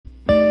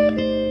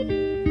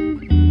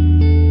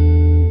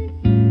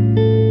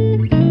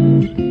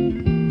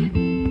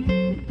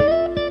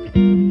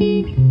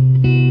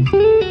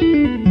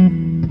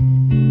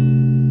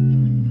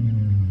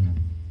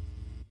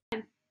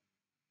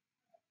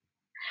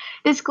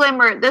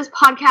Disclaimer, this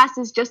podcast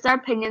is just our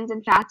opinions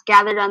and facts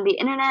gathered on the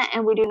internet,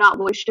 and we do not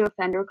wish to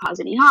offend or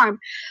cause any harm.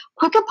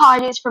 Quick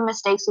apologies for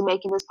mistakes we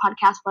make in this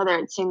podcast, whether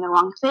it's saying the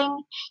wrong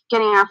thing,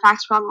 getting our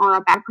facts wrong, or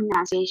our bad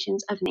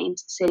pronunciations of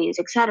names, cities,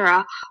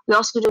 etc. We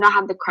also do not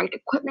have the correct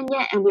equipment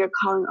yet, and we are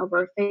calling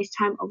over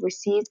FaceTime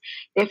overseas.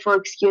 Therefore,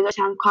 excuse our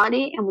sound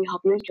quality, and we hope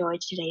you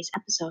enjoyed today's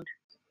episode.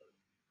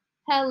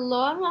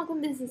 Hello and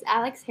welcome. This is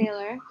Alex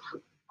Taylor.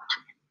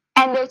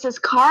 And this is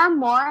Cara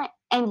Moore,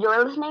 and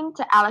you're listening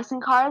to Alex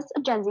and Cara's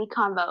Gen Z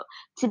Convo.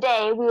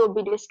 Today, we will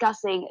be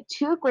discussing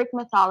two Greek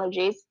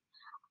mythologies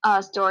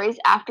stories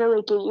after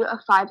we give you a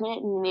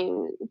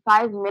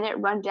 5-minute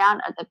rundown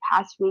of the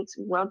past week's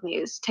world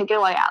news. Take it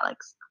away,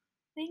 Alex.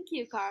 Thank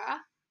you, Cara.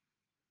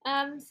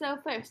 So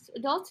first,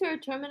 adults who are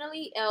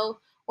terminally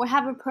ill or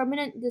have a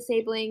permanent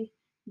disabling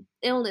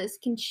illness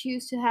can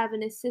choose to have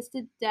an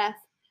assisted death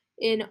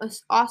in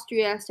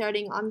Austria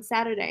starting on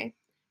Saturday.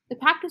 The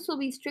practice will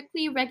be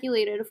strictly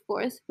regulated, of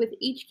course, with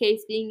each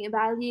case being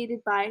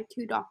evaluated by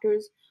two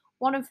doctors,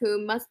 one of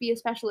whom must be a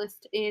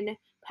specialist in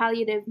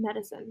palliative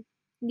medicine.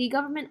 The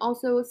government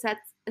also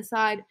sets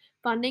aside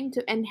funding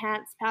to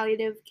enhance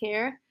palliative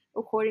care,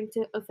 according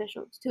to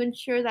officials, to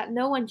ensure that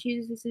no one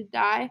chooses to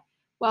die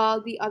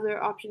while the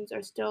other options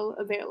are still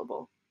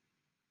available.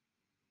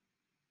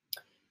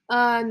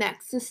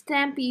 Next, a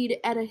stampede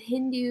at a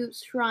Hindu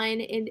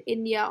shrine in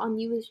India on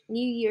New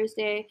Year's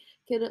Day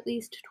killed at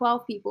least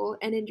 12 people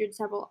and injured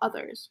several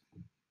others.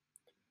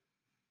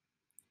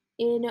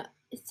 In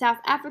South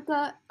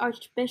Africa,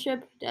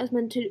 Archbishop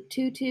Desmond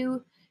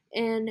Tutu,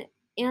 an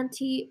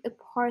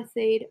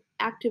anti-apartheid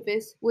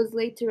activist, was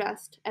laid to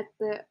rest at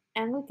the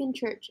Anglican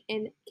Church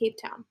in Cape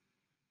Town.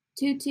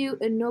 Tutu,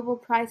 a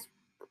Nobel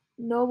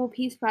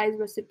Peace Prize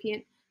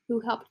recipient who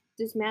helped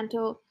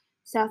dismantle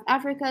South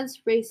Africa's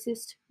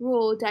racist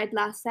rule, died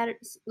last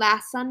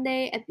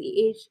Sunday at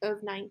the age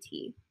of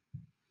 90.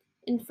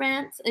 In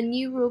France, a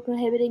new rule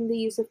prohibiting the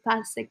use of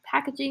plastic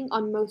packaging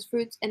on most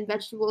fruits and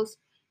vegetables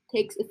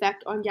takes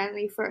effect on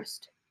January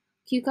 1st.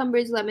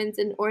 Cucumbers, lemons,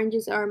 and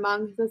oranges are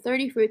among the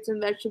 30 fruits and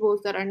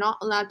vegetables that are not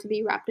allowed to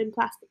be wrapped in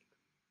plastic.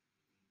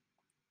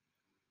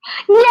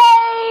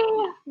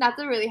 Yay! That's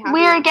a really happy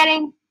We're one.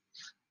 getting...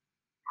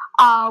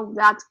 Oh,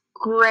 that's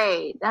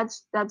great.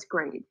 That's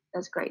great.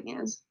 That's great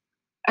news.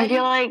 I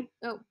feel like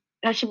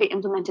that should be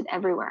implemented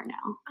everywhere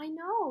now. I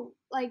know.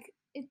 I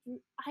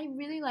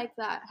really like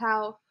that,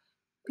 how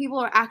people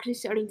are actually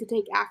starting to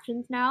take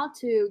actions now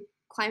to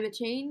climate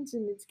change,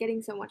 and it's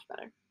getting so much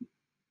better.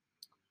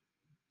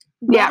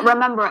 Yeah,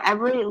 remember,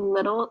 every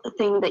little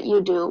thing that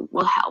you do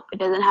will help. It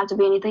doesn't have to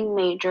be anything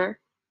major.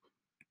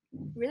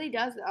 Really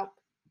does help.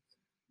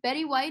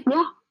 Betty White,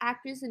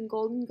 actress and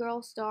Golden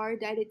Girl star,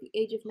 died at the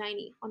age of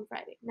 99 on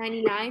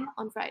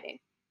Friday.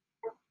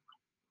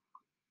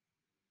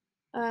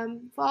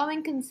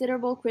 Following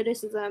considerable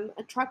criticism,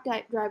 a truck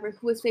driver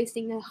who was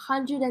facing a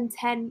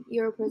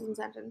 110-year prison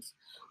sentence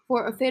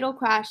for a fatal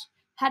crash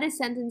had his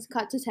sentence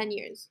cut to 10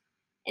 years.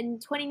 In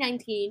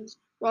 2019,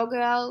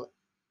 Rogelio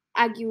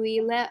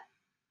Aguilera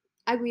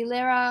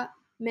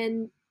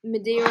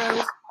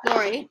Medeiros'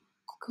 lorry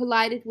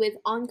collided with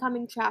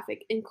oncoming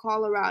traffic in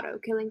Colorado,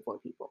 killing 4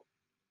 people.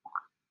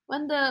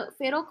 When the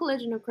fatal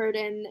collision occurred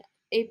in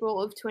April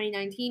of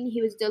 2019,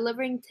 he was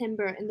delivering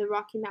timber in the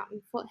Rocky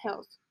Mountain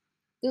foothills.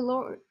 The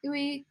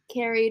lorry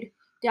carried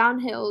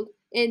downhill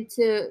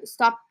into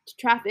stopped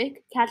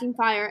traffic, catching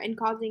fire and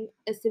causing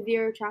a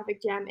severe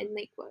traffic jam in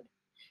Lakewood.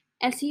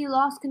 As he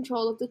lost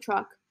control of the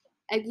truck,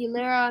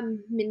 Aguilera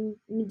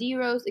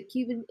Medeiros, a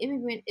Cuban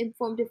immigrant,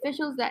 informed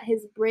officials that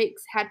his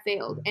brakes had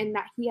failed and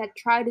that he had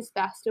tried his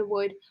best to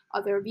avoid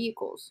other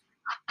vehicles.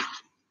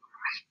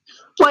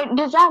 Wait,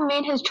 does that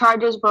mean his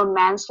charges were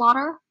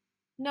manslaughter?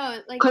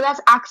 No, because that's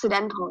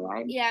accidental,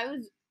 right? Yeah, it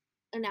was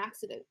an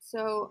accident.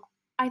 So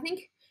I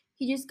think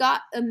he just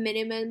got a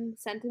minimum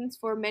sentence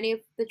for many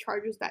of the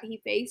charges that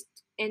he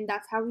faced, and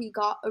that's how he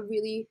got a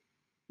really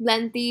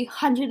lengthy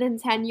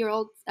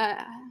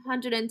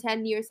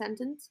 110-year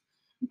sentence.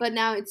 But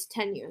now it's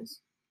 10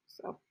 years.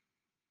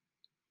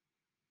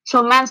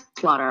 So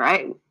manslaughter,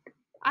 right?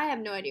 I have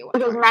no idea what.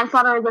 Because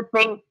manslaughter is a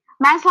thing.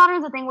 Manslaughter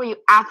is a thing where you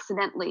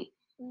accidentally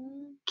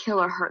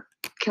kill or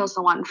kill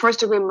someone.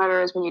 First-degree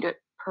murder is when you do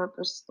it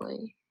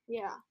purposely.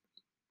 Yeah,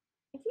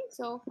 I think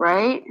so.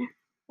 Right?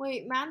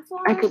 Wait,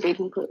 manslaughter? I could be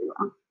completely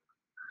wrong.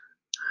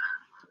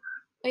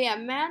 Oh yeah,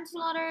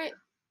 manslaughter.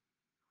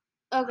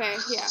 Okay,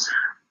 yeah.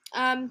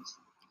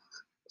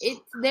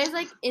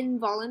 There's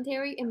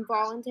involuntary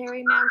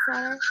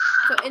manslaughter.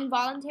 So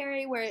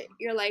involuntary, where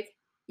you're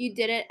you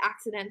did it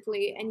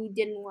accidentally and you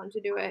didn't want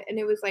to do it, and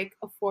it was a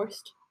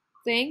forced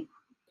thing.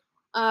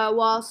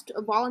 Whilst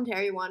a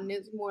voluntary one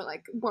is more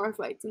like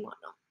birthrights and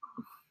whatnot.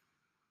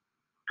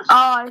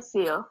 Oh, I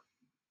see you.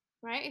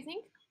 Right, I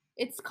think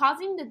it's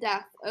causing the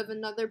death of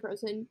another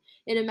person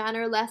in a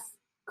manner less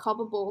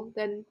culpable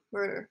than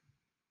murder.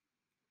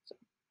 So.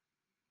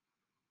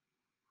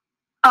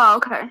 Oh,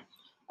 okay.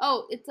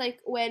 Oh, it's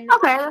when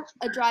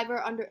a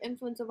driver under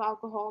influence of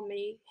alcohol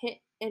may hit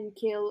and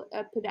kill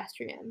a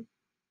pedestrian.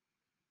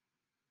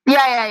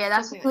 Yeah.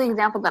 That's Something the like that.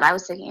 example that I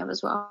was thinking of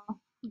as well.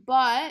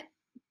 But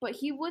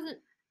he wasn't.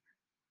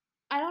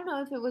 I don't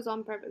know if it was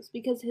on purpose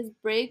because his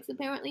brakes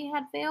apparently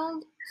had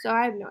failed. So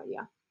I have no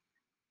idea.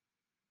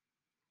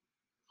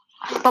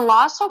 The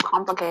law is so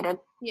complicated.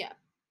 Yeah.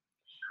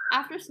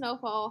 After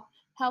snowfall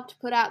helped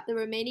put out the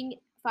remaining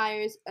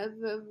fires of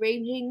a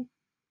raging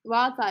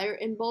wildfire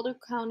in Boulder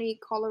County,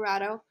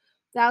 Colorado,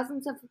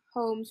 thousands of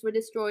homes were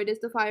destroyed as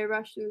the fire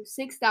rushed through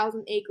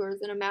 6,000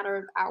 acres in a matter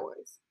of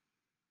hours.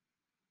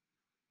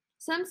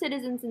 Some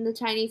citizens in the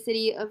Chinese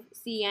city of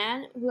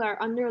Xi'an who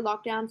are under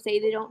lockdown say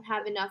they don't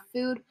have enough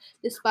food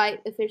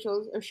despite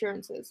officials'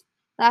 assurances.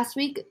 Last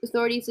week,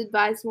 authorities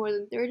advised more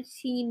than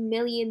 13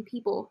 million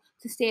people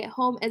to stay at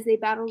home as they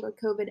battled a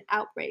COVID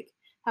outbreak.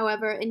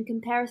 However, in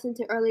comparison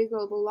to earlier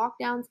global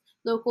lockdowns,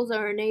 locals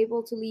are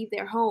unable to leave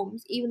their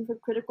homes, even for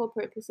critical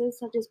purposes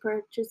such as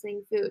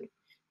purchasing food.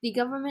 The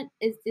government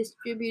is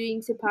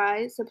distributing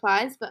supplies,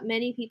 but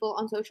many people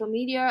on social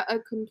media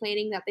are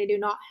complaining that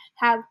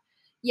have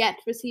yet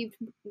received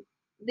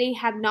they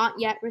have not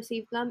yet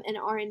received them and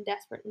are in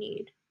desperate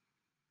need.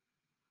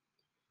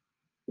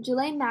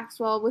 Ghislaine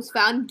Maxwell was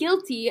found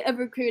guilty of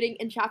recruiting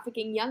and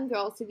trafficking young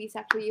girls to be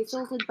sexually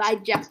assaulted by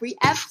Jeffrey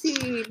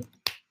Epstein.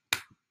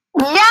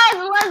 Yes,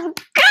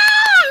 let's go!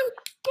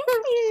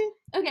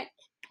 Okay.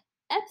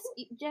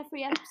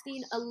 Jeffrey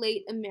Epstein, a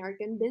late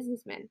American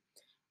businessman.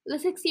 The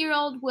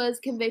 60-year-old was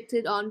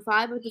convicted on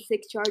 5 of the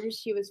 6 charges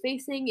she was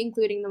facing,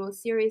 including the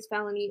most serious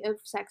felony of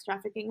sex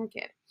trafficking a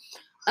kid.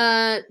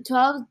 A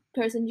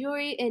 12-person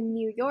jury in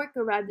New York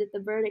arrived at the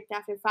verdict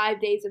after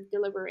 5 days of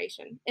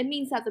deliberation. It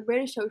means that the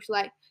British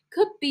socialite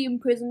could be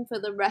imprisoned for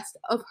the rest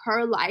of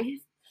her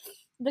life.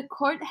 The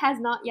court has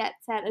not yet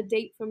set a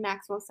date for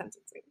Maxwell's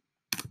sentencing.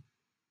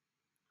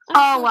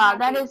 Oh wow,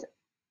 that is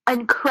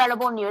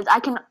incredible news. I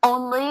can't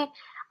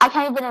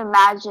even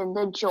imagine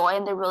the joy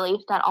and the relief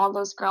that all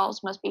those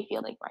girls must be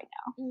feeling right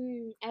now.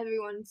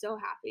 Everyone's so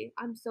happy.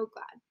 I'm so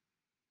glad.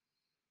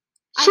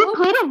 She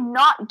pleaded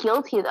not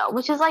guilty though,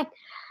 which is like,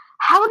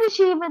 how did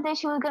she even think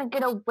she was gonna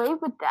get away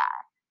with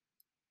that?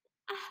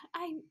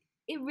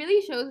 It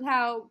really shows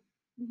how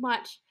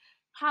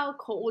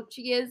cold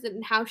she is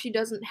and how she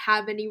doesn't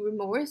have any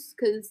remorse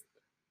because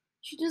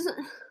she doesn't.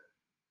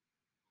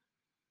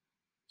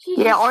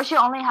 Or she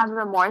only has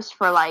remorse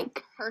for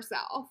like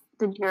herself.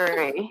 The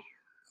jury.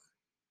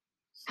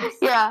 She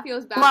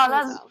feels bad for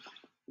herself.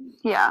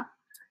 Yeah.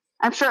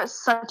 I'm sure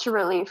it's such a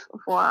relief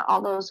for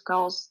all those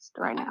girls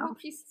right now. I hope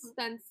she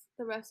spends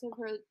the rest of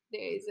her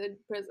days in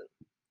prison.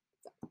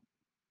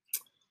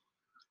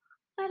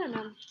 I don't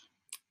know.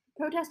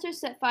 Protesters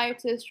set fire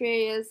to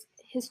Australia's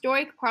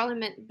historic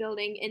Parliament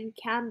building in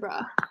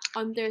Canberra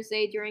on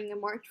Thursday during a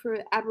march for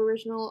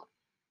Aboriginal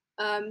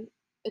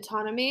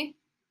autonomy,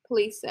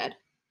 police said.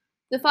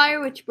 The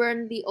fire, which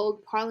burned the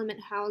old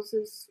Parliament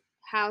House's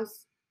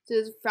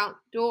front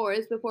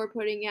doors before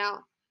putting out,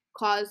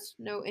 caused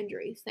no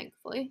injuries,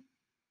 thankfully.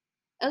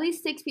 At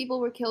least 6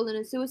 people were killed in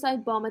a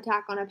suicide bomb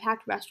attack on a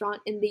packed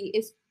restaurant in the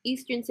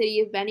eastern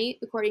city of Beni,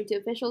 according to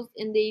officials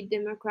in the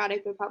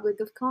Democratic Republic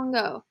of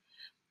Congo.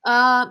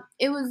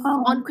 It was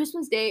on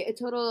Christmas Day. A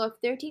total of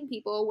 13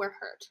 people were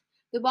hurt.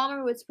 The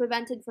bomber was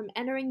prevented from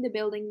entering the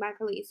building by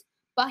police,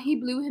 but he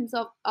blew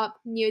himself up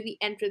near the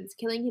entrance,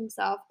 killing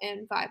himself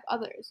and 5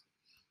 others.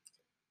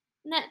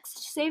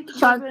 Next, Save the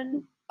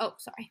Children. Oh,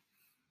 sorry.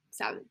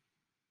 Salad.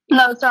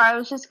 No, sorry. I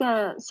was just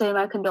gonna say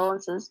my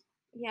condolences.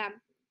 Yeah,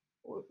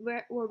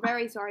 we're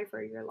very sorry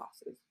for your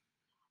losses.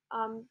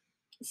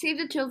 Save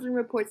the Children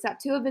reports that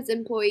 2 of its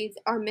employees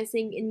are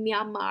missing in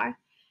Myanmar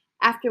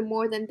after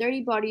more than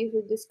 30 bodies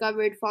were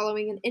discovered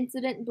following an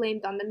incident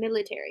blamed on the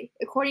military.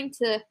 According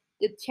to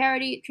the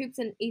charity, troops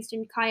in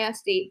eastern Kaya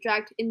state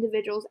dragged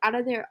individuals out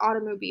of their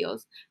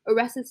automobiles,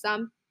 arrested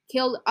some,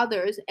 killed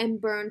others,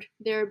 and burned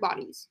their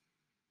bodies.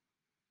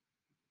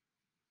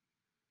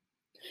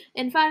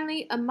 And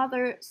finally, a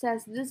mother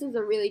says this is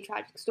a really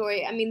tragic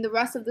story. I mean, the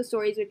rest of the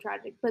stories are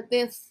tragic, but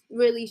this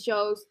really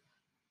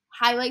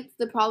highlights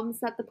the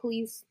problems that the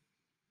police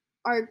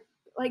are,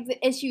 like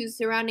the issues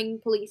surrounding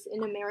police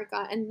in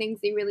America and things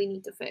they really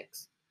need to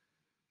fix.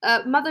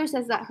 Mother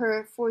says that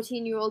her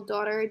 14-year-old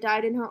daughter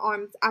died in her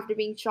arms after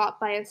being shot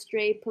by a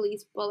stray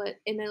police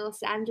bullet in a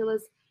Los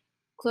Angeles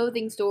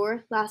clothing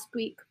store last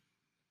week.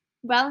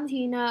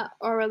 Valentina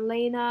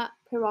Orellana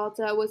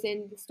Peralta was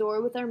in the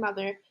store with her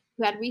mother,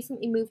 who had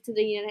recently moved to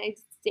the United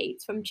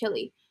States from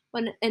Chile,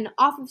 when an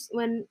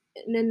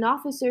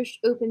officer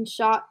opened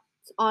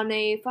shots on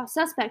a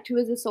suspect who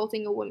was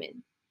assaulting a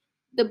woman.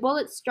 The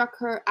bullet struck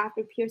her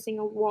after piercing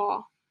a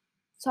wall.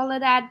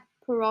 Soledad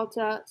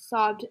Peralta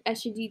sobbed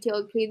as she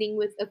detailed pleading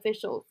with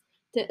officials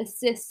to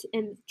assist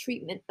in the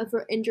treatment of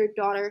her injured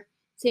daughter,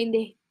 saying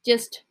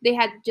they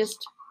had just,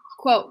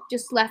 quote,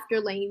 just left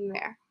her laying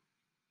there.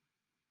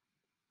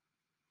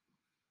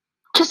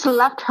 Just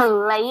left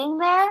her laying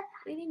there?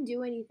 They didn't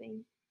do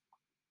anything.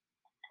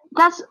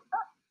 That's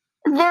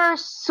their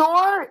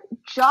sole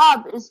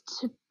job is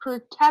to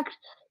protect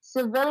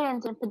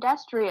civilians and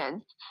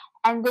pedestrians,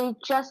 and they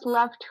just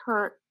left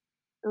her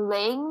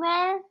laying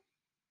there?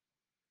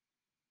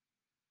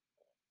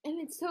 And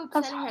it's so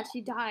upsetting that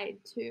she died,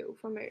 too,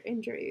 from her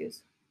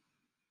injuries.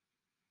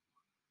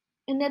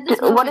 And at this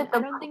moment, I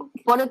don't think...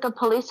 What did the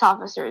police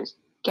officers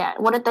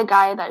get? What did the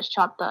guy that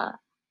shot the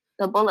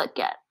bullet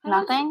get?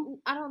 Nothing?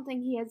 I don't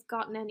think he has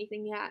gotten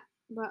anything yet,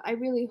 but I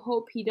really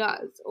hope he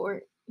does,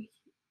 or...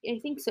 I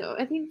think so.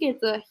 I think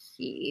it's a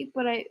he,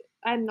 but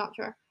I'm not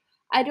sure.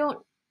 I don't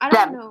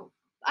know.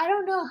 I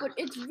don't know, but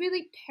it's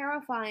really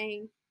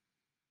terrifying.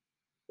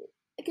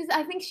 Because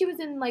I think she was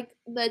in like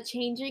the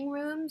changing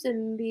rooms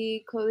in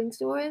the clothing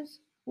stores,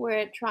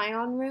 where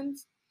try-on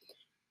rooms,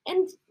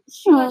 and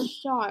she got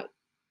shot.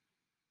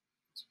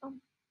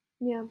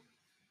 Yeah,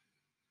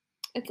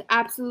 it's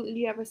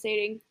absolutely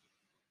devastating.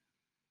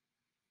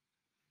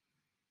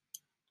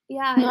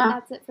 Yeah, and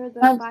that's it for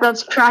the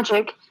That's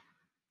tragic.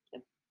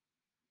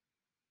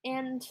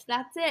 And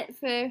that's it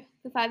for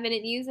the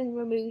 5-minute news, and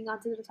we're moving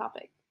on to the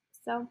topic.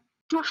 So,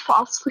 I'll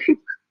fall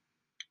asleep.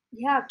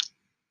 Yeah.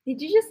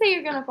 Did you just say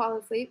you're gonna fall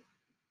asleep?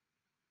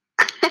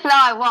 No,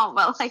 I won't.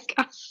 But like,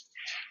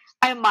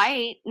 I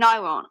might. No, I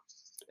won't.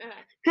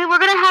 Because we're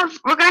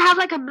gonna have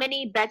like a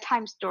mini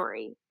bedtime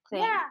story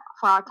thing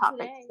for our topic.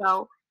 Today.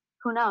 So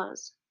who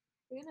knows?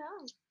 Who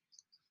knows?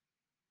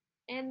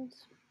 And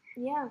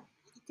yeah,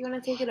 do you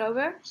want to take it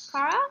over,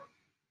 Cara?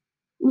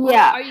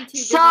 Yeah.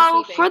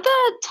 So for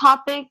the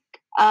topic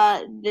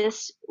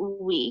this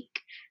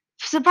week,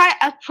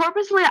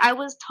 purposely I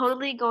was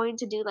totally going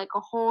to do like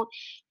a whole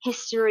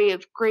history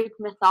of Greek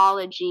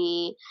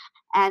mythology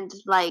and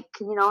like,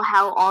 you know,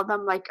 how all of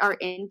them like are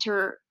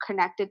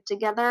interconnected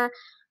together.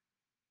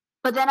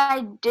 But then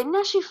I didn't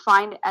actually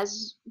find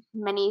as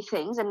many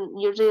things,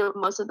 and usually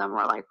most of them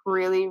were like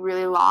really,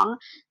 really long.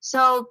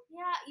 So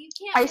yeah, you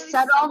can't really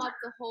sum up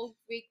the whole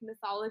Greek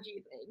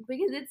mythology thing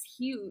because it's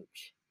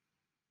huge.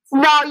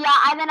 No, yeah,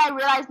 and then I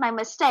realized my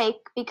mistake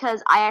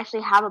because I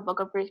actually have a book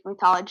of Greek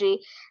mythology,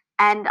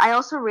 and I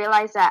also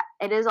realized that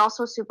it is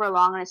also super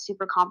long and it's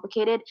super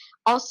complicated.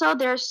 Also,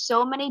 there's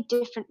so many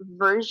different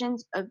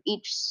versions of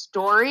each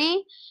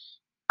story,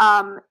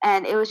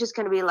 and it was just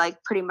going to be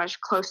like pretty much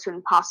close to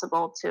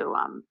impossible to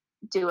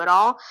do it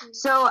all.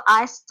 So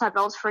I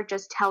settled for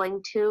just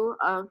telling two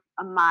of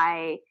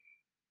my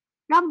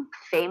not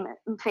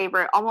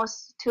favorite,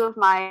 almost two of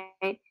my.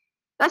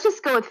 Let's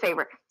just go with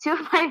favorite. Two of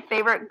my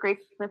favorite Greek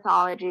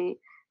mythology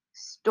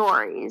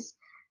stories: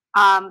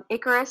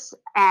 Icarus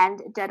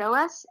and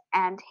Daedalus,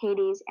 and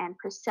Hades and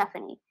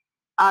Persephone.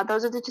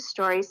 Those are the two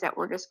stories that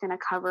we're just going to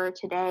cover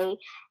today,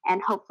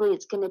 and hopefully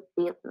it's going to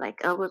be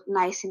like a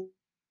nice and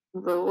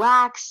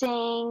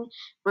relaxing.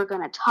 We're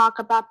going to talk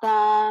about them.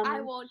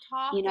 I won't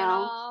talk at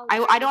all.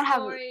 I don't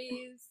have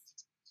stories.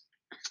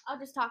 I'll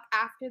just talk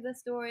after the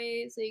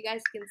story so you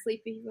guys can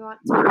sleep if you want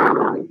to.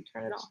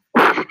 Turn it off.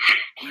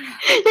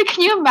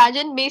 Can you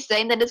imagine me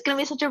saying that it's going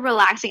to be such a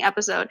relaxing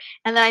episode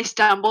and then I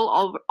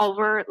stumble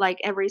over like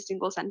every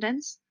single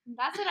sentence?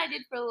 That's what I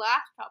did for the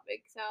last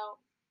topic, so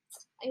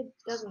it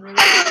doesn't really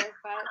matter.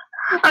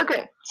 But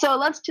okay, so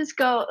let's just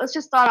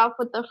start off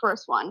with the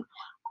first one.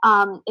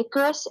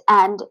 Icarus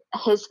and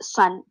his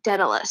son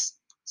Daedalus.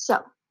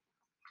 So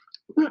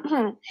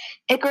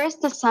Icarus,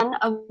 the son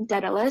of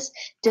Daedalus,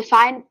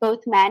 defied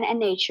both man and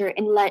nature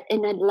in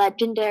a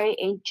legendary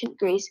ancient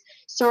Greece,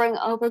 soaring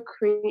over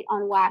Crete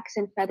on wax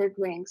and feathered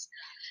wings.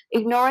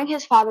 Ignoring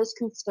his father's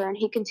concern,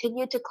 he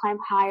continued to climb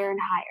higher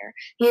and higher.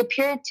 He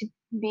appeared to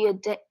be a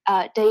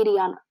deity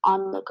on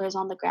onlookers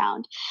on the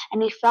ground,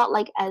 and he felt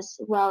like as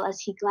well as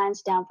he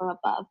glanced down from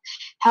above.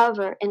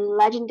 However, in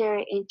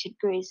legendary ancient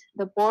Greece,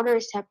 the border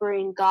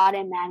separating God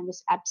and man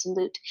was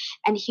absolute,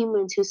 and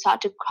humans who sought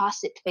to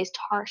cross it faced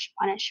harsh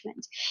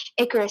punishment.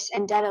 Icarus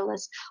and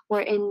Daedalus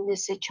were in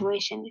this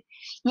situation.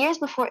 Years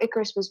before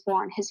Icarus was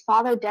born, his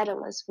father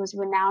Daedalus was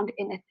renowned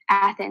in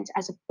Athens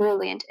as a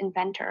brilliant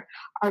inventor,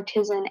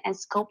 artisan, and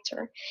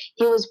sculptor.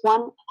 He was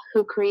one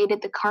who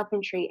created the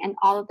carpentry and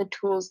all of the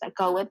tools that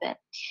go with it.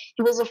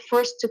 He was the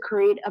first to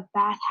create a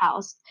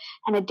bathhouse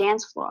and a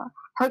dance floor.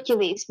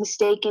 Hercules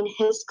mistaken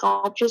his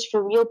sculptures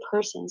for real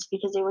persons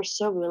because they were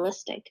so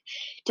realistic.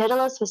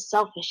 Daedalus was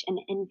selfish and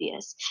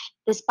envious.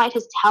 Despite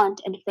his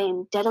talent and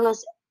fame,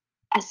 Daedalus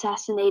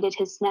assassinated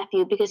his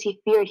nephew because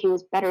he feared he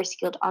was better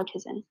skilled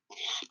artisan.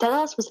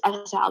 Daedalus was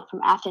exiled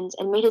from Athens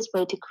and made his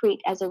way to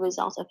Crete as a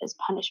result of his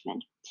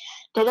punishment.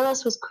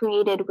 Daedalus was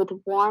greeted with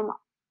warm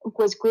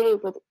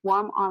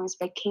arms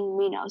by King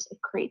Minos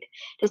of Crete,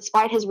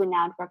 despite his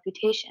renowned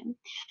reputation.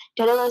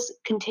 Daedalus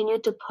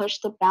continued to push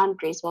the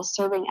boundaries while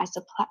serving as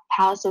the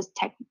palace's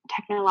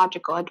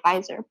technological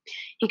advisor.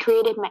 He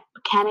created a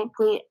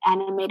mechanically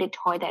animated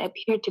toy that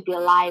appeared to be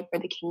alive for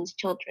the king's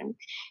children.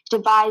 He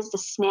devised the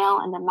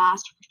snail and the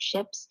mast for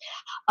ships,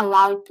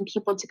 allowing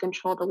people to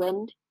control the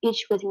wind.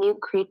 Each with new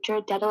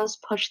creature, Daedalus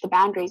pushed the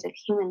boundaries of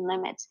human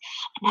limits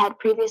and had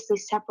previously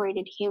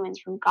separated humans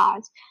from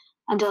gods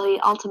until he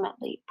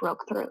ultimately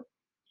broke through.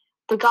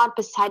 The god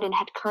Poseidon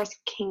had cursed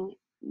King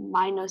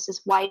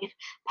Minos' wife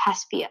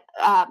Pasiphae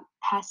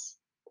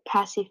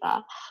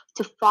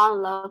to fall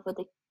in love with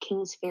the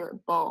king's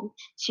favorite bull.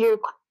 She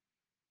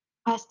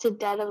requested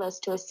Daedalus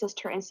to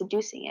assist her in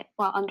seducing it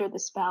while under the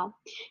spell.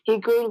 He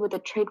agreed with a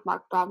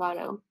trademark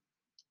bravado.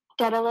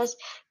 Daedalus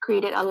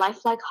created a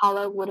lifelike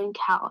hollow wooden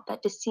cow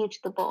that deceived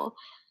the bull.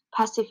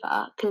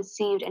 Pasiphae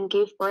conceived and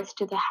gave birth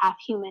to the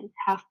half-human,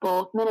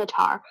 half-bull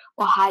Minotaur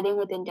while hiding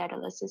within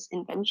Daedalus's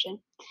invention.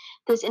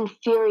 This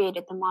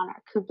infuriated the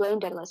monarch, who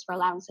blamed Daedalus for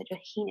allowing such a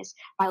heinous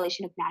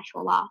violation of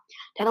natural law.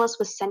 Daedalus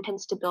was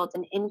sentenced to build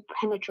an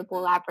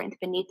impenetrable labyrinth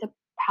beneath the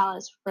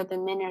palace for the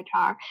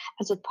Minotaur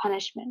as a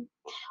punishment.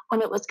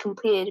 When it was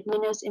completed,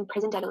 Minos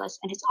imprisoned Daedalus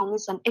and his only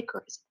son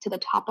Icarus to the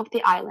top of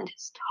the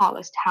island's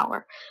tallest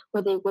tower,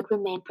 where they would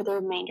remain for the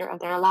remainder of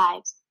their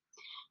lives.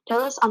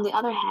 Daedalus, on the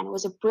other hand,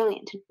 was a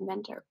brilliant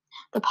inventor.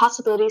 The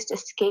possibilities to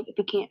escape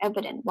became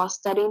evident while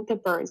studying the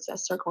birds that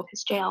circled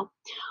his jail.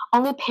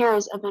 Only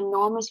pairs of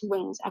enormous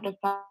wings out of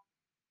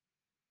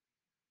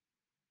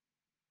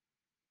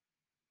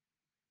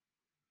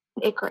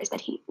Icarus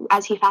that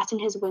as he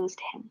fastened his wings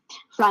to him.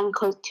 Flying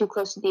too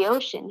close to the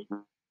ocean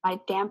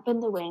might dampen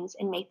the wings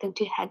and make them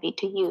too heavy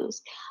to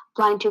use.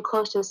 Flying too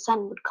close to the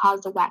sun would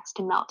cause the wax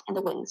to melt and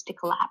the wings to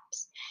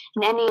collapse.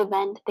 In any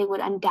event, they would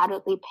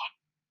undoubtedly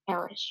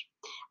perish.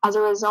 As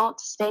a result,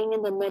 staying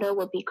in the middle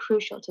would be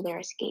crucial to their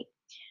escape.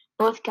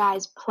 Both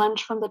guys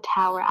plunged from the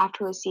tower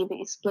after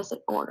receiving explicit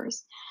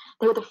orders.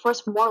 They were the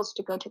first mortals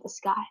to go to the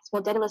skies.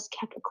 While Daedalus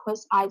kept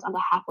close eyes on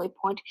the halfway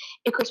point,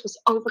 Icarus was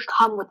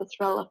overcome with the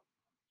thrill of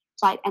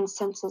flight and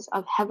senses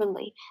of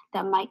heavenly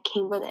that might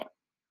came with it.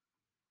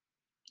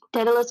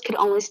 Daedalus could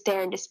only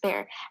stare in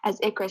despair as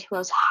Icarus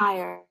rose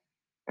higher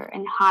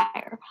and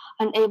higher.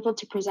 Unable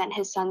to prevent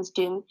his son's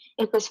doom,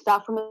 Icarus fell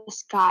from the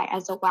sky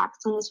as the wax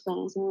on his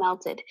wings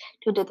melted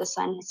due to the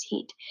sun's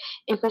heat.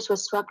 Icarus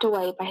was swept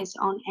away by his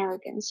own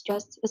arrogance,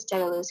 just as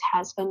Daedalus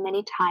has by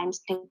many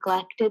times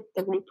neglected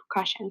the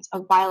repercussions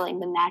of violating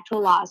the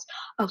natural laws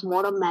of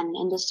mortal men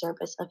in the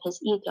service of his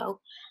ego.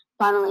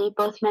 Finally,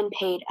 both men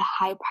paid a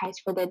high price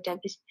for their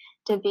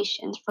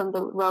deviations from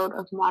the road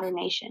of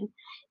moderation,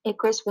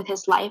 Icarus with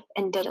his life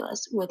and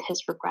Daedalus with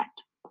his regret.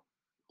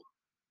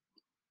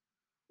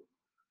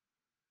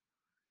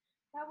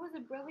 That was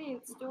a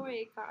brilliant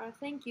story, Cara.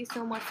 Thank you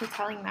so much for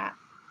telling that.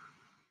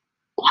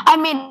 I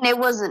mean, it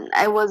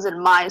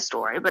wasn't my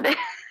story, but,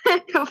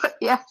 but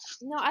yeah.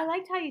 No, I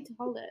liked how you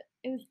told it.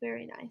 It was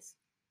very nice.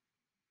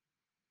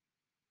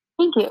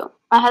 Thank you.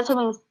 I had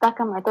something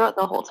stuck in my throat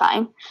the whole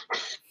time.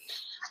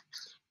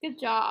 Good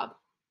job.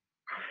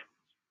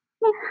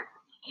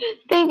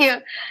 Thank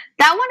you.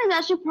 That one is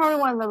actually probably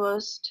one of the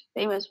most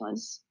famous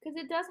ones.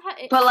 Because it does have,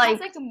 But, has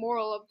like a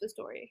moral of the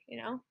story,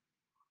 you know?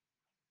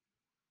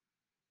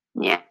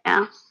 Yeah.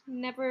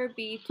 Never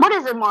be. What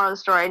is the moral of the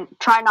story?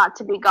 Try not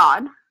to be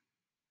God.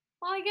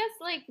 Well, I guess,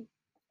 like,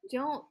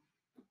 don't.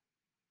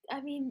 I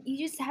mean,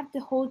 you just have to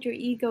hold your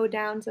ego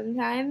down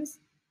sometimes.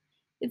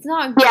 It's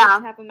not good to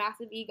have a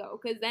massive ego,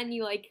 because then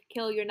you, like,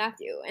 kill your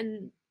nephew,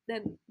 and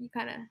then you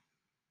kind of.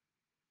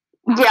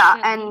 Yeah,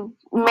 and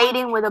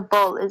mating with a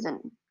bull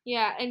isn't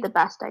and the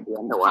best idea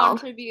in the world.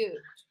 Contribute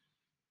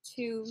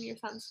to your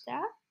son's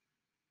death?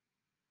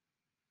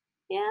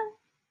 Yeah.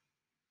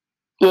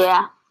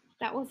 Yeah.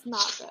 That was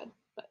not good,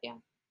 but yeah.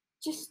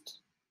 Just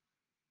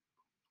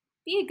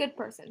be a good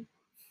person.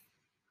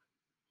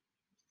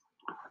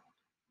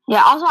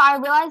 Yeah, also I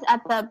realized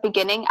at the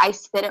beginning I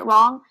said it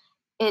wrong.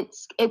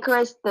 It's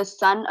Icarus, the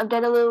son of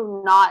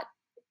Daedalus, not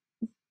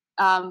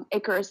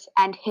Icarus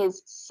and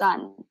his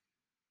son,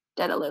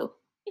 Daedalus.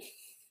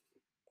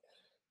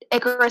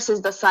 Icarus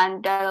is the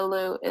son,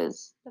 Daedalus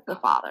is the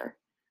father.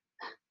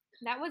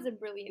 That was a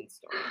brilliant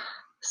story.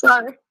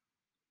 Sorry.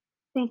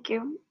 Thank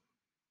you.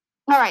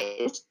 All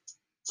right.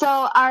 So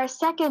our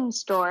second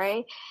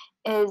story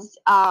is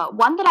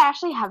one that I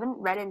actually haven't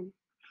read in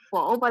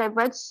full, but I've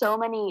read so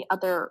many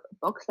other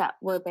books that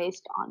were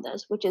based on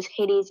this, which is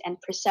Hades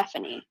and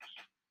Persephone.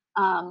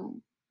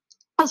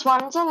 This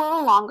one's a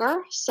little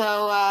longer,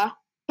 so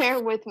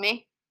bear with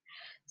me.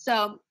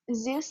 So,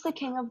 Zeus, the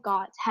king of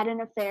gods, had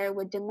an affair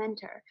with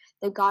Demeter,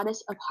 the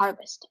goddess of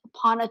harvest,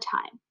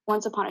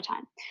 once upon a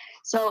time.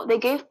 So, they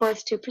gave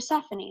birth to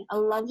Persephone, a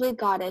lovely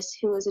goddess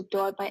who was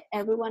adored by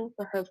everyone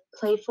for her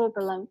playful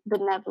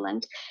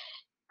benevolence.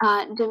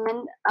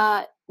 Demeter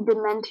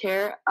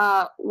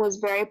was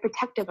very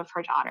protective of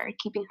her daughter,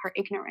 keeping her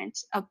ignorant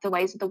of the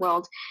ways of the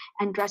world,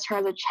 and dressed her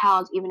as a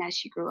child even as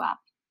she grew up.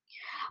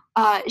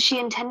 She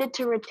intended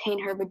to retain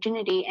her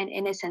virginity and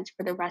innocence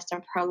for the rest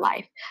of her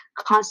life,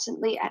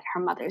 constantly at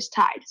her mother's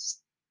side.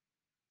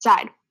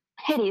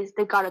 Hades,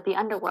 the god of the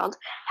underworld,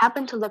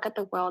 happened to look at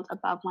the world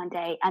above one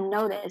day and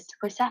noticed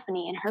Persephone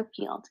in her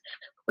field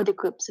with a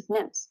group of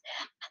nymphs.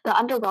 The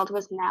underworld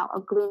was now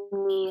a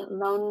gloomy,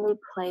 lonely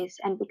place,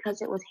 and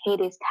because it was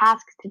Hades'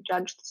 task to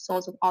judge the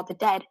souls of all the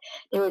dead,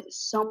 there was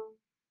so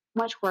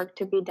much work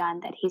to be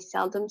done that he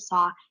seldom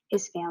saw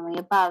his family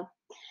above.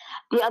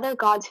 The other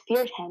gods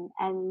feared him,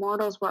 and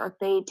mortals were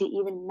afraid to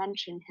even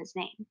mention his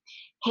name.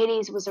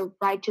 Hades was a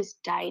righteous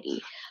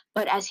deity,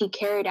 but as he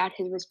carried out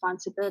his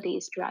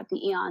responsibilities throughout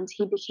the eons,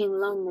 he became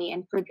lonely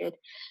and frigid.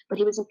 But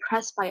he was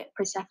impressed by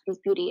Persephone's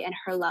beauty and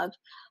her love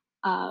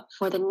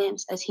for the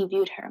nymphs as he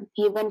viewed her.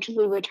 He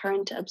eventually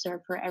returned to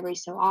observe her every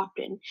so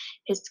often,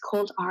 his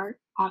cold art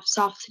off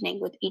softening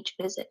with each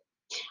visit.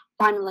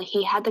 Finally,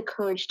 he had the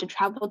courage to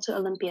travel to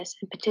Olympus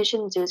and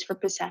petition Zeus for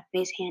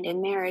Persephone's hand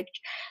in marriage.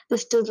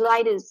 This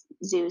delighted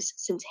Zeus,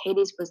 since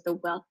Hades was the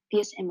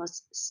wealthiest and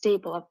most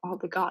stable of all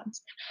the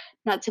gods,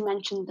 not to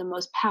mention the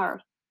most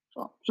powerful.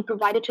 He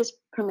provided his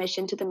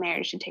permission to the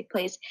marriage to take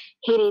place.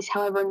 Hades,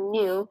 however,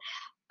 knew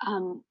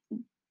um,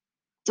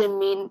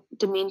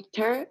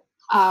 Demeter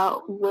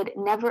would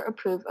never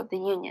approve of the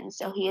union,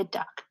 so he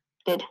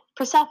abducted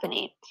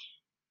Persephone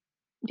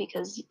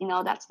because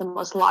that's the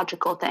most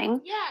logical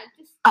thing. Yeah,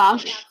 just Um,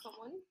 kidnap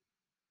someone.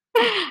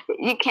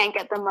 You can't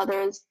get the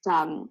mother's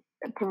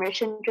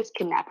permission, just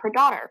kidnap her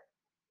daughter.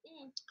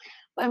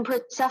 When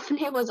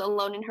Persephone was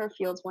alone in her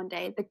fields one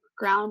day, the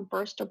ground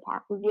burst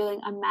apart,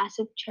 revealing a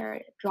massive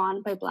chariot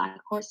drawn by black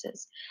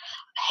horses.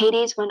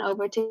 Hades went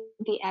over to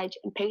the edge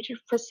and picked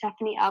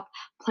Persephone up,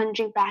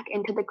 plunging back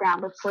into the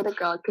ground before the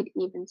girl could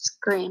even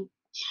scream.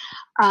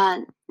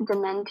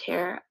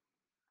 Demeter.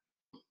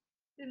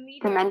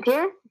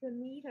 Demeter.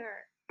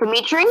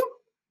 Demetri?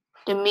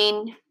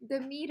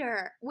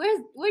 Demeter.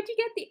 Where'd you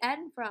get the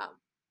N from?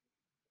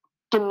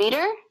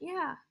 Demeter?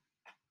 Yeah.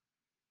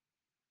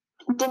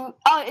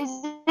 Is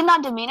it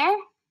not demeanor?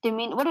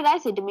 What did I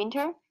say?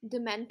 Demeter?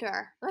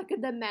 Dementor. Like a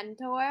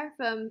Dementor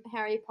from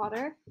Harry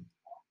Potter.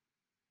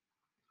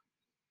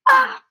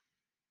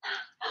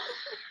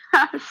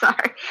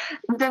 Sorry.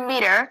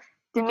 Demeter?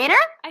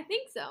 I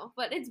think so,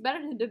 but it's better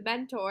than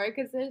Dementor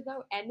because there's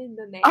no N in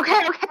the name.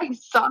 Okay,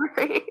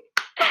 sorry.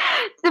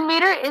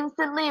 Demeter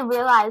instantly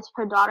realized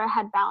her daughter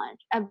had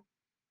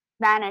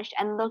vanished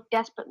and looked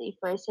desperately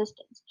for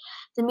assistance.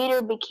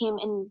 Demeter became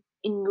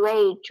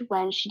enraged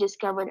when she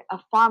discovered a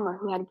farmer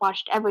who had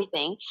watched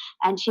everything,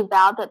 and she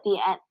vowed that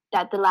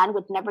the land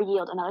would never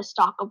yield another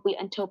stalk of wheat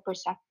until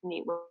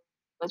Persephone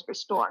was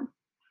restored.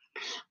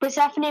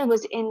 Persephone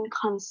was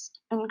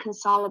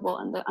inconsolable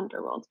in the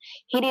underworld.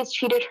 Hades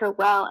treated her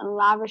well and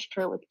lavished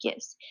her with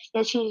gifts,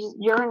 yet she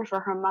yearned for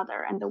her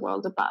mother and the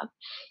world above.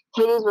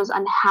 Hades was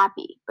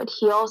unhappy, but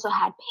he also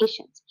had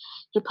patience.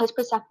 He placed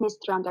Persephone's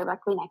throne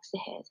directly next to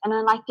his, and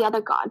unlike the other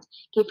gods,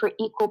 gave her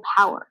equal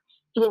power.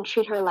 He didn't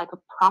treat her like a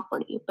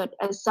property, but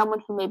as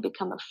someone who may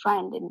become a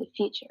friend in the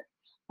future.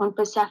 When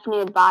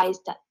Persephone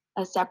advised that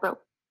a separate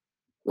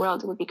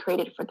world would be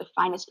created for the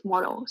finest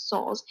mortal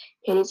souls,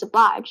 Hades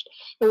obliged.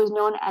 It was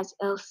known as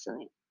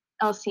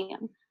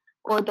Elysium,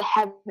 or the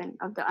heaven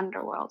of the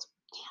underworld.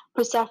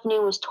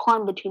 Persephone was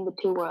torn between the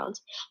two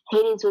worlds.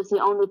 Hades was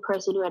the only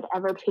person who had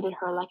ever treated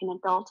her like an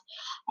adult,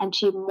 and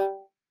she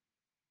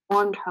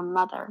mourned her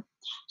mother.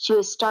 She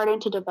was starting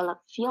to develop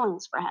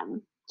feelings for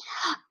him.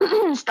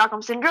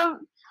 Stockholm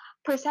Syndrome.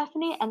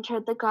 Persephone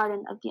entered the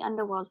garden of the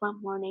underworld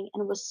one morning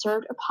and was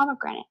served a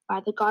pomegranate by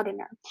the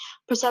gardener.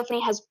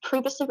 Persephone has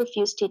previously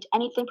refused to eat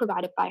anything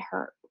provided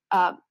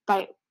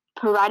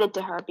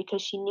to her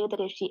because she knew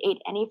that if she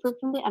ate any fruit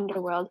from the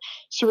underworld,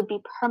 she would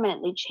be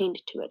permanently chained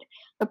to it.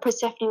 But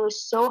Persephone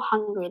was so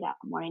hungry that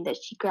morning that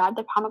she grabbed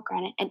the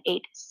pomegranate and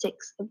ate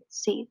 6 of its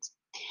seeds.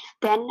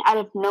 Then, out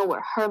of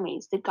nowhere,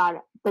 Hermes, the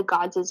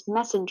gods'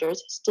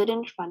 messengers, stood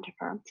in front of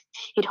her.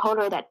 He told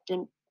her that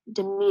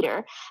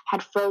Demeter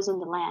had frozen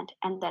the land,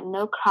 and that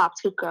no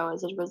crops could grow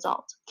as a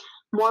result.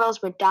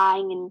 Mortals were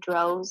dying in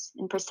droves,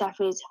 and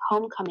Persephone's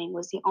homecoming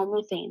was the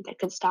only thing that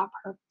could stop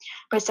her.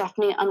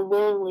 Persephone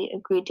unwillingly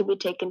agreed to be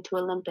taken to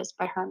Olympus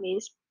by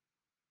Hermes,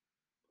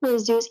 where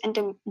Zeus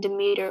and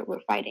Demeter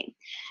were fighting.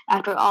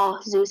 After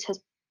all, Zeus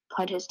has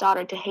put his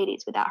daughter to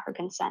Hades without her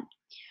consent.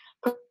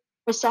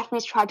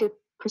 Persephone tried to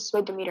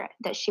persuade Demeter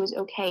that she was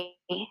okay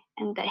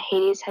and that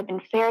Hades had been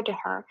fair to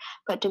her,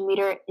 but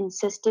Demeter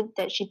insisted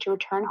that she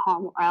return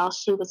home or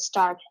else she would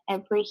starve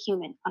every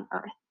human on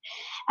earth.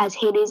 As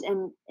Hades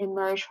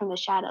emerged from the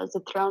shadows,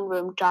 the throne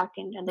room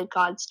darkened and the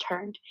gods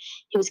turned.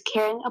 He was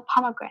carrying a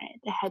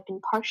pomegranate that had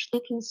been partially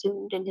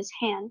consumed in his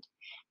hand.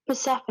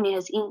 Persephone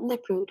has eaten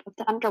the fruit of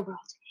the underworld,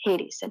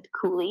 Hades said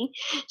coolly.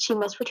 She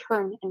must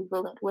return and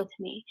rule it with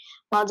me.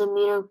 While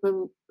Demeter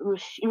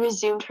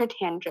resumed her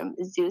tantrum,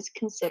 Zeus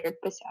considered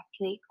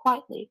Persephone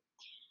quietly.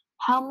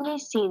 How many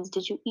seeds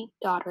did you eat,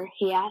 daughter?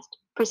 He asked.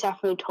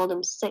 Persephone told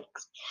him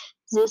 6.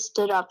 Zeus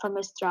stood up from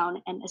his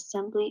throne and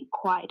assembly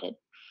quieted.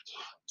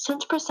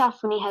 Since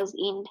Persephone has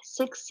eaten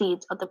 6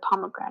 seeds of the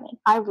pomegranate,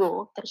 I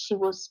rule that she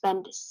will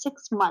spend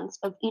 6 months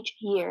of each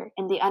year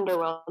in the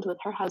underworld with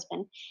her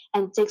husband,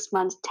 and 6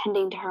 months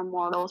tending to her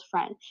mortal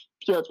friend,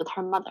 fields with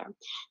her mother.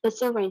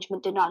 This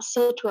arrangement did not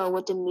sit well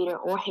with Demeter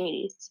or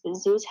Hades, but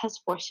Zeus has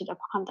forced it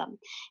upon them.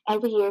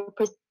 Every year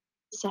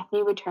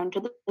Persephone returned to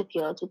the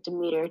fields with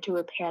Demeter to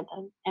repair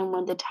them, and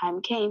when the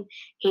time came,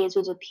 Hades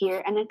would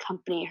appear and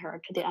accompany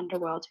her to the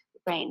underworld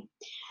reign.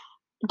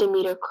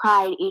 Demeter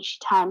cried each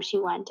time she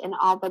went, and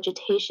all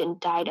vegetation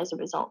died as a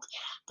result.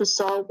 The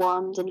soil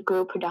warmed and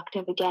grew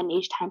productive again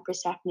each time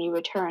Persephone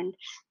returned.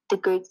 The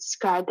Greeks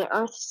described the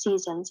earth's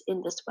seasons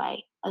in this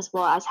way, as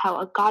well as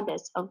how a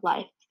goddess of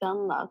life fell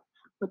in love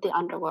with the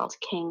underworld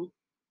king.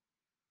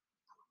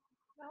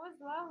 That was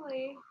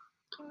lovely.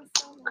 It was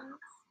so nice.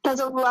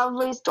 That's a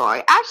lovely story.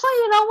 Actually,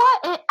 you know what?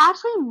 It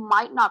actually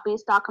might not be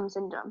Stockholm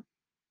Syndrome.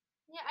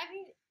 Yeah, I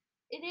mean,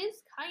 it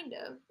is kind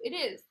of. It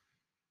is.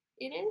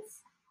 It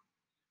is.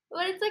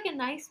 Well, it's like a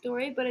nice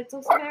story, but it's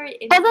also very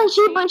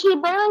incesty. But she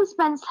barely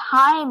spends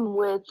time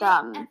with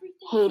Everything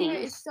here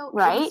Hades, is so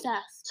right?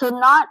 incest. So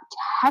not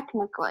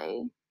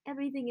technically.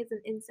 Everything is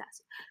an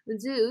incest.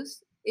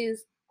 Zeus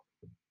is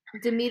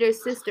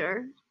Demeter's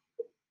sister,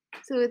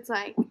 so it's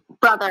like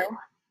Brother.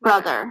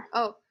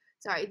 Oh,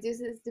 sorry, Zeus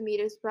is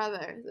Demeter's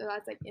brother, so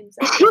that's like Is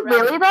incest he already.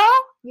 really though?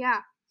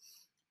 Yeah,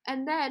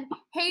 and then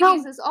Hades No.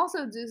 is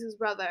also Zeus's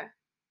brother.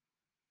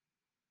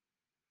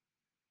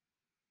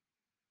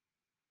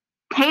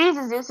 Hades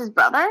is Zeus's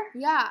brother?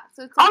 Yeah,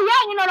 so it's like, oh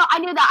yeah, no, I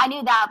knew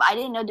that, but I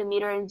didn't know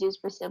Demeter and Zeus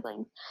were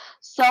siblings.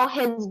 So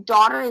his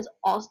daughter is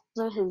also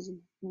his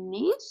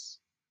niece?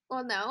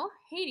 well, no,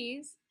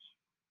 Hades.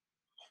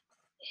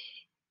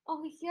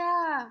 Oh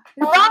yeah,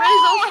 his No, daughter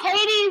is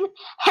also.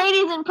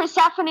 Hades and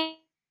Persephone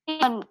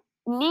and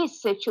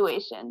niece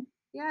situation.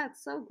 Yeah,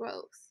 it's so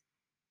gross.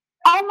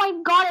 Oh my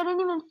god, I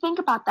didn't even think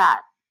about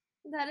that.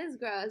 That is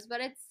gross,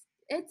 but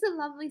it's a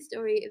lovely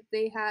story if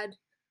they had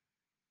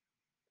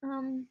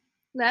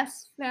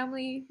less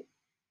family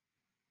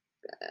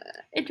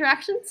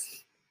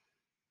interactions.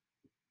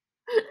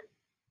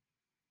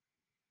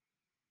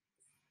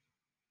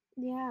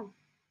 Yeah.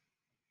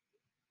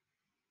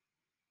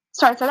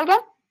 Sorry, say that again?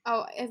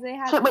 Oh, if they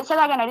had Wait, say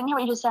that again. I didn't hear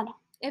what you just said.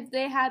 if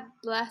they had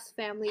less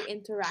family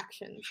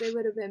interactions, they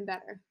would have been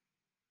better.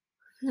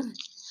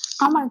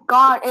 Oh my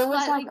god, it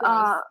was Slightly like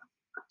gross.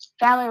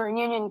 family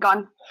reunion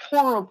gone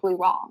horribly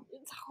wrong.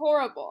 It's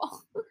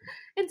horrible.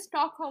 And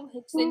Stockholm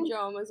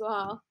syndrome as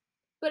well.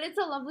 But it's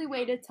a lovely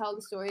way to tell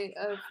the story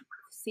of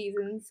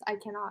seasons, I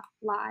cannot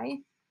lie.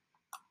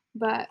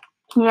 But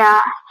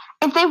Yeah.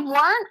 If they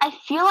weren't, I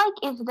feel like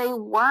if they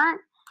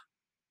weren't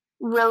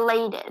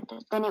related,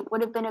 then it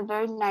would have been a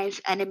very nice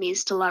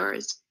enemies to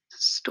lovers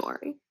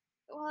story.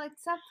 well,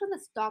 except for the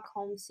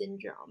Stockholm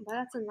syndrome, but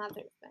that's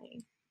another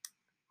thing.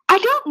 I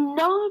don't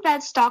know if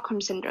that's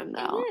Stockholm syndrome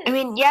though. It I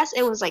mean, is. yes,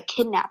 it was like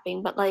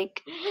kidnapping, but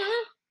like,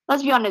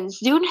 let's be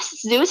honest,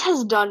 Zeus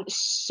has done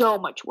so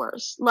much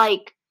worse.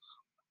 Like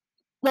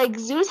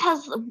Zeus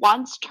has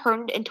once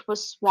turned into a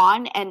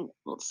swan and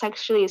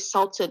sexually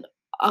assaulted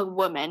a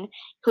woman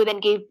who then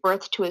gave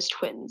birth to his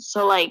twins.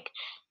 So like,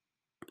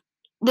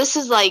 this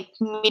is like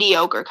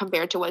mediocre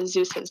compared to what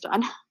Zeus has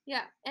done.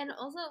 Yeah, and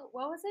also,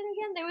 what was it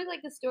again? There was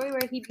like a story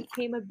where he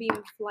became a beam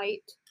of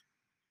light.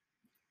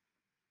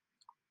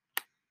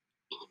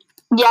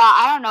 Yeah,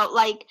 I don't know.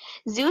 Like,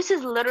 Zeus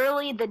is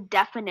literally the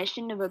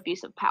definition of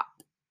abusive power.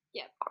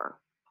 Yeah,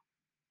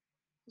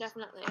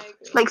 definitely, I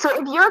agree. Like, so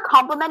if you're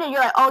complimented,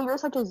 you're like, oh, you're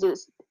such a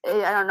Zeus.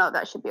 I don't know,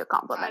 that should be a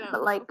compliment.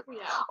 But like,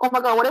 yeah. oh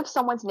my god, what if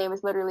someone's name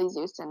is literally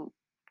Zeus? And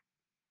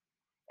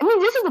I mean,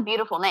 Zeus is a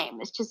beautiful name.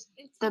 It's just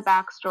the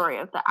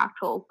backstory of the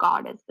actual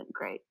god has been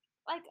great.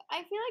 Like, I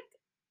feel like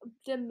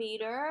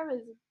Demeter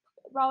is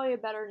probably a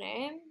better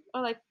name,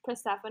 or like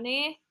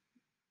Persephone,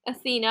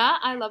 Athena.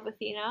 I love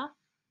Athena.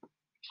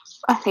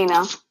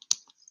 Athena,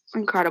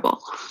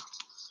 incredible.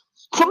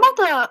 Some of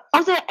the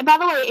also, by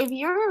the way, if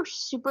you're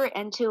super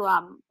into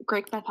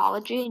Greek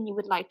mythology and you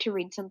would like to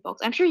read some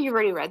books, I'm sure you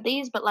already read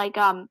these, but like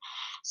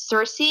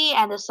Circe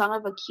and the Son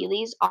of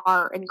Achilles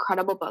are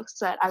incredible books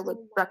that I would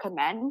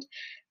recommend.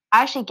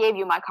 I actually gave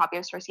you my copy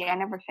of Circe. I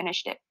never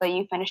finished it, but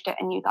you finished it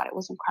and you thought it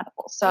was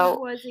incredible. So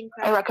it was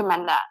incredible. I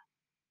recommend that.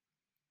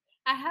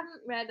 I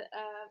haven't read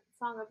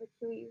Song of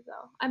Achilles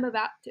though. I'm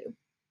about to.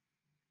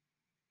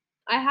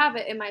 I have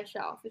it in my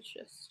shelf. It's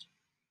just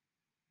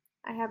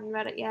I haven't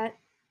read it yet.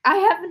 I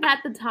haven't had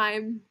the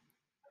time.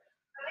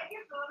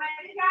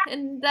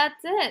 And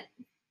that's it.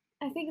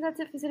 I think that's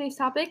it for today's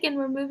topic, and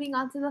we're moving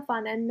on to the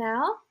fun end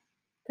now,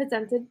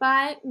 presented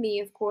by me,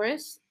 of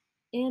course.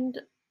 And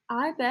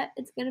I bet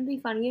it's gonna be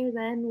funnier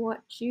than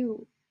what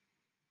you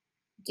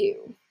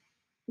do.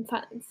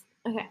 Fun.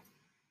 Okay.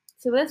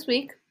 So this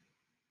week,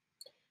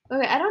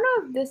 okay, I don't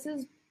know if this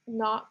is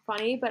not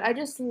funny, but I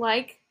just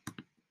like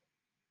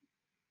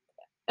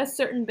a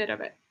certain bit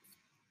of it.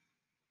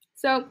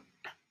 So,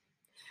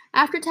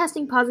 after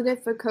testing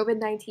positive for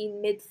COVID-19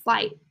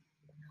 mid-flight,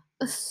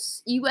 a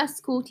U.S.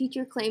 school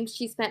teacher claims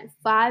she spent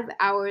 5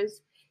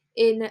 hours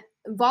in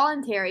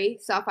voluntary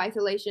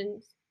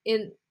self-isolation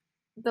in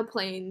the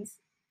plane's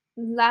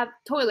lab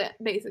toilet,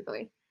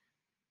 basically.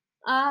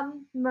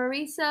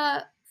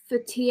 Marisa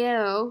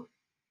Fatiero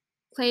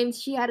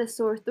claims she had a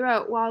sore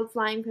throat while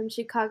flying from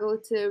Chicago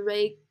to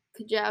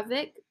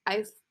Reykjavik,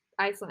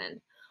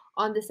 Iceland,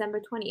 on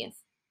December 20th.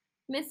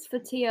 Miss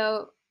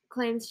Fatio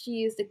claims she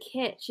used a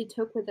kit she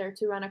took with her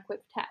to run a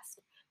quick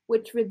test,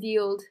 which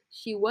revealed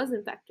she was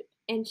infected,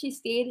 and she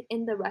stayed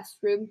in the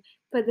restroom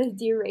for the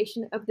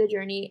duration of the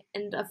journey,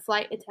 and a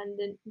flight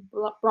attendant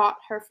brought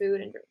her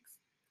food and drinks.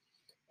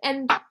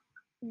 And I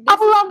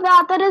love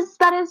that.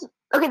 That is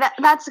okay.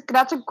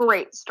 That's a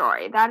great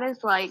story. That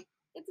is like,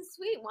 it's a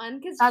sweet one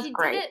because she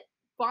great. did it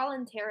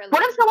voluntarily.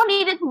 What if someone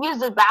needed to use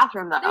the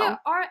bathroom though? There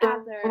are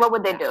other. What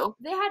would they do?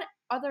 They had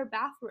other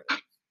bathrooms.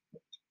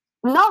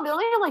 No, they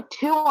only had like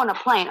 2 on a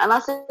plane,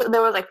 unless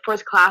there was like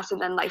first class,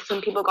 and then like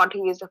some people got to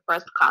use the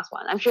first class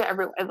one. I'm sure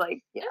everyone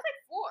like yeah. There's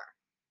like 4.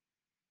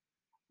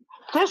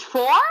 There's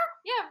 4?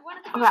 Yeah, one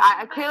of the. Okay,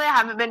 I clearly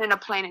haven't been in a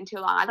plane in too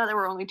long. I thought there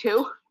were only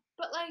 2.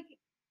 But like,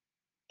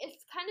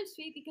 it's kind of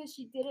sweet because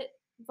she did it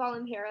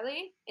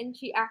voluntarily, and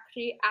she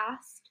actually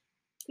asked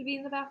to be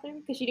in the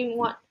bathroom because she didn't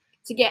want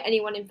to get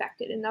anyone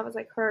infected, and that was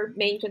like her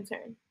main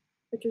concern,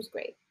 which was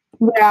great.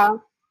 Yeah,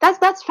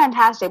 that's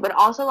fantastic. But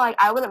also, like,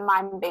 I wouldn't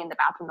mind being in the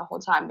bathroom the whole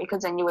time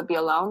because then you would be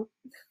alone.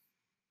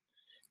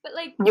 But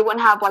like, you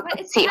wouldn't have like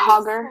a seat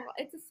hogger.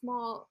 It's a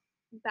small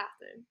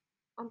bathroom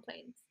on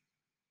planes.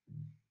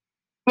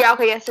 Yeah.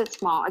 Okay. Yes, it's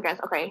small. I guess.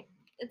 Okay.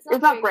 It's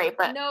not great,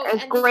 but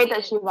it's great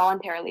that she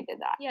voluntarily did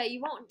that. Yeah,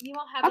 you won't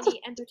have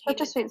any entertainment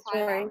such a sweet for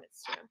 5 story. hours.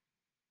 So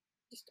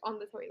just on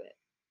the toilet.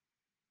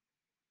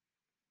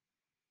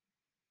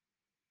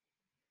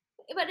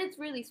 But it's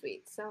really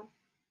sweet. So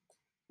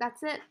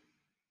that's it.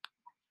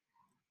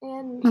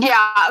 And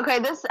yeah. Okay.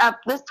 This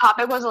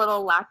topic was a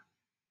little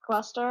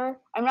lackluster.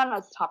 I'm not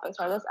this topic.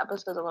 Sorry, this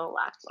episode was a little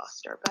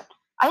lackluster, but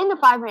I think the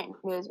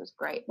 5-minute news was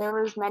great. There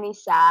was many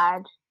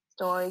sad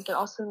stories, but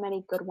also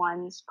many good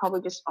ones.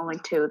 Probably just only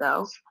 2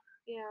 though.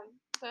 Yeah,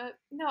 but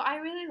no, I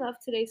really love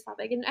today's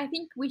topic, and I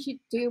think we should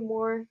do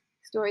more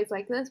stories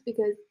like this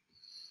because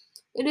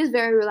it is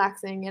very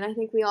relaxing, and I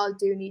think we all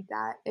do need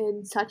that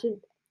in such a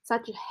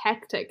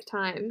hectic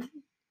time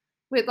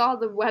with all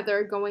the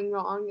weather going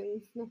wrong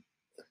and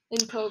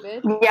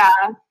COVID. Yeah.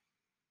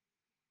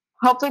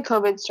 Hopefully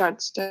COVID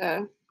starts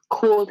to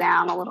cool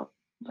down a little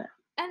bit.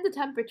 And the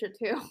temperature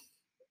too.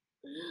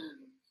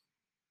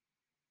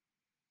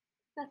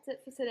 That's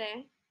it for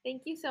today.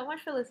 Thank you so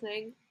much for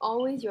listening.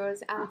 Always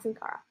yours, Alex and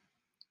Cara.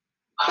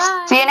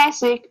 Bye. See you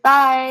next week.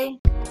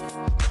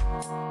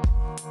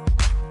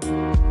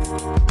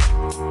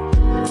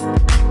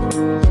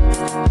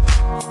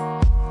 Bye.